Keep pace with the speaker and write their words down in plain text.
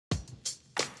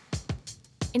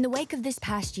In the wake of this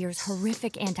past year's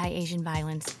horrific anti-Asian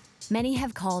violence, many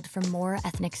have called for more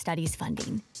ethnic studies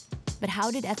funding. But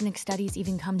how did ethnic studies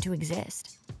even come to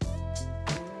exist?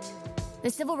 The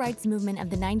civil rights movement of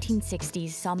the 1960s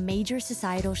saw major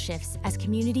societal shifts as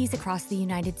communities across the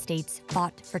United States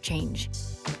fought for change.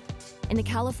 In the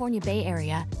California Bay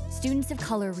Area, students of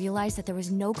color realized that there was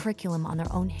no curriculum on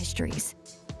their own histories.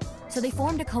 So they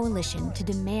formed a coalition to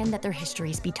demand that their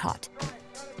histories be taught.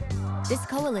 This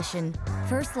coalition,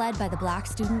 first led by the Black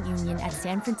Student Union at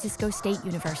San Francisco State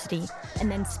University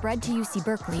and then spread to UC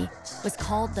Berkeley, was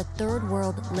called the Third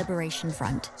World Liberation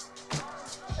Front.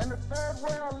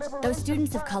 Though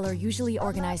students of color usually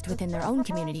organized within their own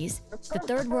communities, the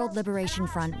Third World Liberation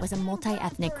Front was a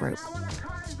multi-ethnic group.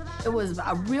 It was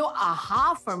a real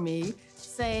aha for me,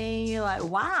 saying like,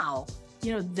 wow,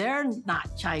 they're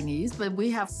not Chinese, but we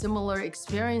have similar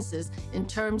experiences in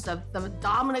terms of the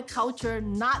dominant culture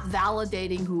not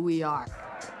validating who we are.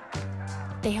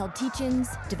 They held teach-ins,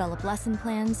 developed lesson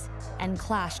plans, and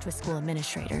clashed with school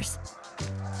administrators.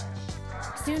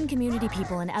 Soon, community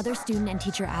people and other student and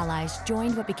teacher allies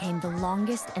joined what became the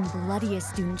longest and bloodiest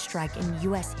student strike in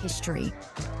U.S. history.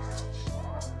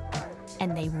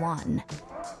 And they won.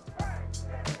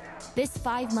 This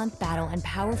 5-month battle and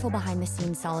powerful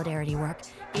behind-the-scenes solidarity work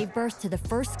gave birth to the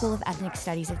first School of Ethnic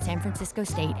Studies at San Francisco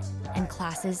State and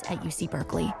classes at UC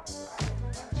Berkeley.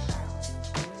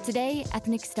 Today,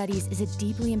 ethnic studies is a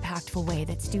deeply impactful way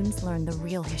that students learn the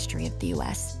real history of the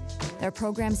U.S. There are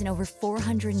programs in over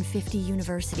 450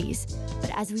 universities, but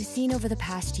as we've seen over the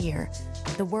past year,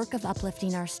 the work of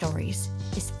uplifting our stories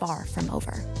is far from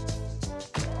over.